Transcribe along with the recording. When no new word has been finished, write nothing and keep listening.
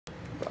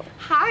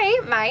Hi,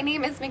 my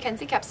name is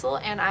Mackenzie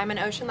Koepsell and I'm an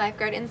ocean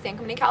lifeguard in San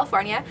Clemente,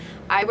 California.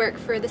 I work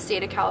for the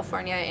state of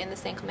California in the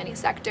San Clemente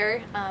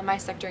sector. My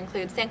sector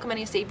includes San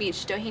Clemente State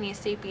Beach, Doheny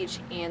State Beach,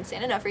 and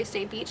San Onofre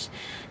State Beach.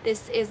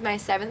 This is my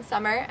 7th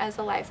summer as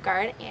a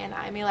lifeguard, and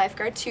I'm a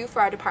lifeguard too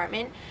for our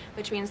department,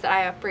 which means that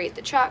I operate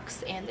the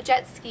trucks and the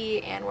jet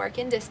ski and work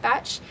in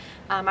dispatch.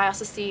 I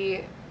also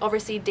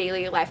oversee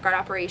daily lifeguard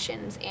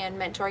operations and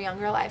mentor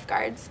younger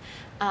lifeguards.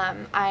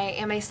 I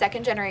am a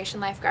second generation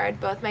lifeguard.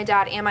 Both my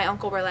dad and my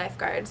uncle were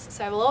lifeguards,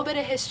 so I have a little bit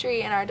of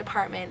history in our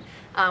department,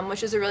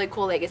 which is a really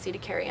cool legacy to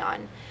carry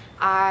on.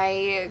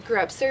 I grew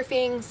up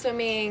surfing,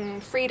 swimming,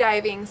 free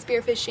diving,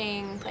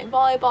 spearfishing, playing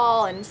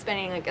volleyball, and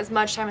spending as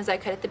much time as I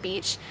could at the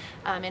beach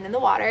and in the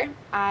water.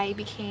 I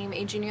became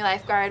a junior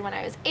lifeguard when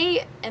I was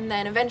 8, and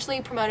then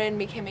eventually promoted and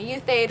became a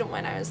youth aide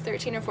when I was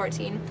 13 or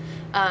 14.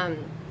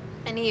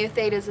 And a youth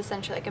aide is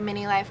essentially like a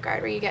mini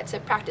lifeguard where you get to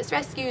practice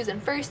rescues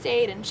and first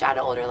aid and shadow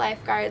older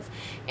lifeguards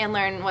and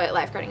learn what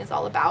lifeguarding is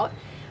all about.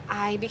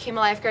 I became a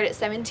lifeguard at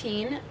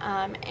 17,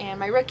 and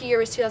my rookie year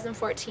was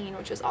 2014,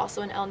 which was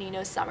also an El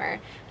Nino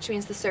summer, which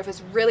means the surf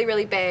was really,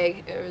 really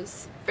big. It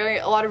was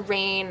a lot of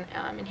rain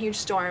and huge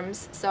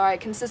storms, so I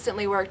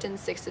consistently worked in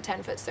 6 to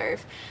 10 foot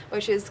surf,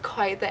 which is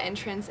quite the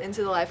entrance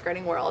into the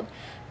lifeguarding world.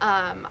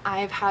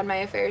 I've had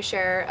my fair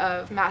share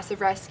of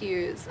massive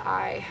rescues.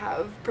 I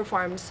have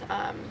performed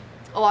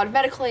a lot of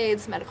medical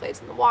aids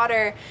in the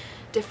water,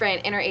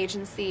 different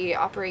interagency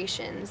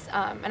operations,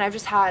 and I've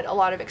just had a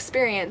lot of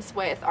experience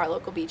with our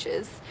local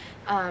beaches.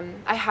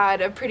 I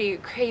had a pretty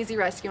crazy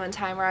rescue one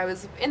time where I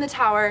was in the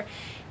tower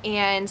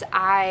and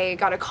I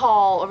got a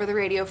call over the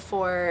radio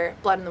for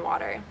blood in the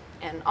water,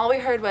 and all we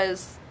heard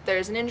was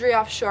there's an injury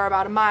offshore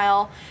about a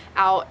mile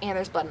out and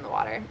there's blood in the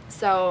water.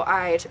 So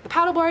I took the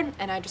paddleboard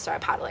and I just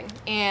started paddling,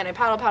 and I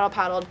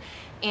paddled,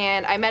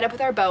 and I met up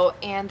with our boat,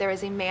 and there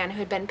was a man who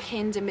had been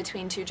pinned in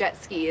between 2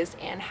 jet skis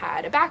and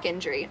had a back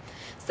injury.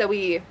 So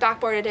we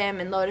backboarded him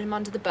and loaded him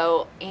onto the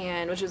boat,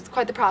 and which was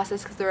quite the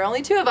process because there were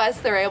only 2 of us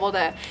that were able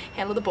to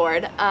handle the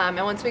board. And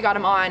once we got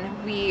him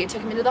on, we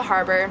took him into the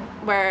harbor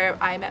where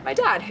I met my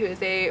dad, who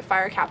is a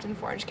fire captain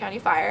for Orange County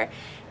Fire,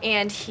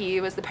 and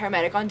he was the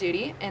paramedic on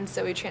duty, and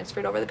so we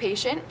transferred over the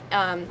patient.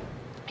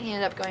 He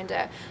ended up going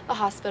to the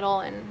hospital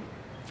and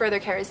further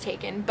care is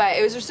taken, but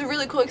it was just a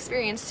really cool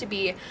experience to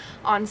be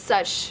on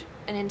such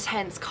an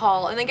intense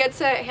call and then get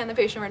to hand the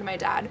patient over to my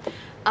dad.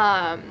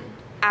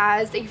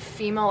 As a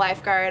female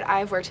lifeguard,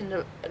 I've worked in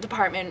a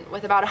department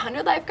with about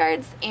 100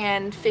 lifeguards,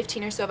 and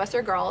 15 or so of us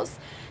are girls,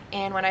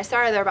 and when I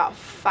started there were about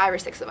 5 or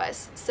 6 of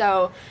us.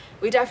 So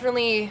we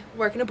definitely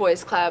work in a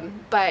boys club,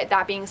 but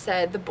that being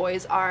said, the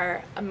boys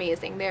are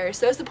amazing. They're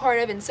so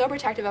supportive and so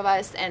protective of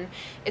us, and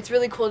it's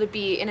really cool to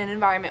be in an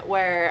environment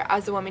where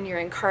as a woman you're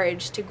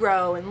encouraged to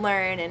grow and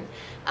learn and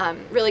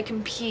really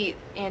compete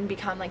and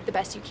become like the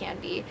best you can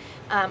be.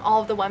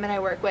 All of the women I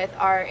work with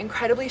are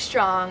incredibly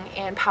strong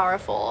and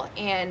powerful,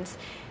 and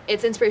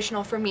it's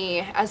inspirational for me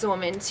as a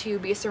woman to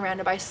be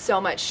surrounded by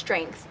so much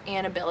strength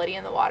and ability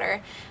in the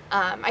water.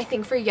 I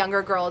think for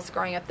younger girls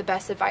growing up, the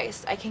best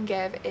advice I can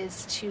give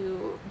is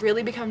to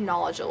really become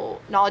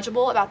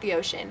knowledgeable about the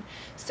ocean,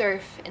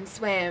 surf and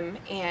swim,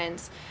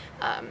 and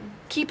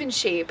keep in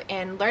shape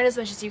and learn as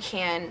much as you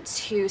can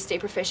to stay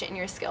proficient in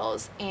your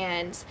skills.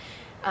 And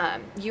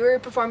you're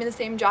performing the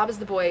same job as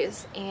the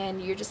boys,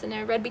 and you're just in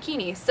a red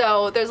bikini,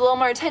 so there's a little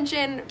more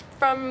attention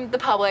from the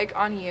public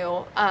on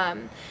you,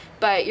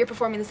 but you're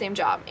performing the same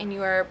job, and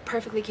you are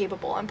perfectly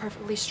capable and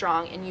perfectly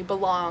strong, and you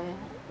belong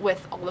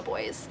with all the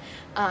boys.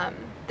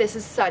 This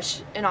is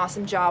such an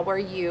awesome job where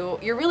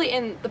you're really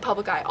in the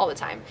public eye all the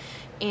time,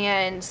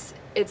 and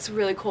it's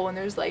really cool when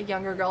there's like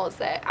younger girls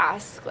that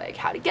ask like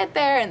how to get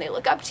there, and they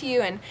look up to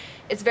you, and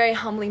it's very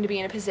humbling to be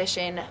in a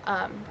position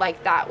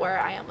like that where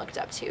I am looked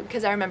up to,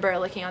 because I remember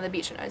looking on the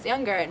beach when I was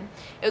younger and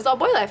it was all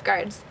boy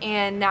lifeguards,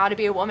 and now to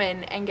be a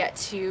woman and get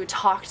to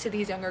talk to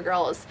these younger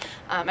girls,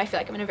 I feel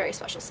like I'm in a very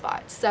special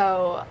spot.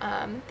 So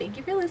thank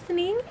you for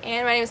listening,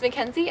 and my name is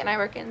Mackenzie and I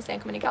work in San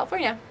Clemente,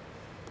 California.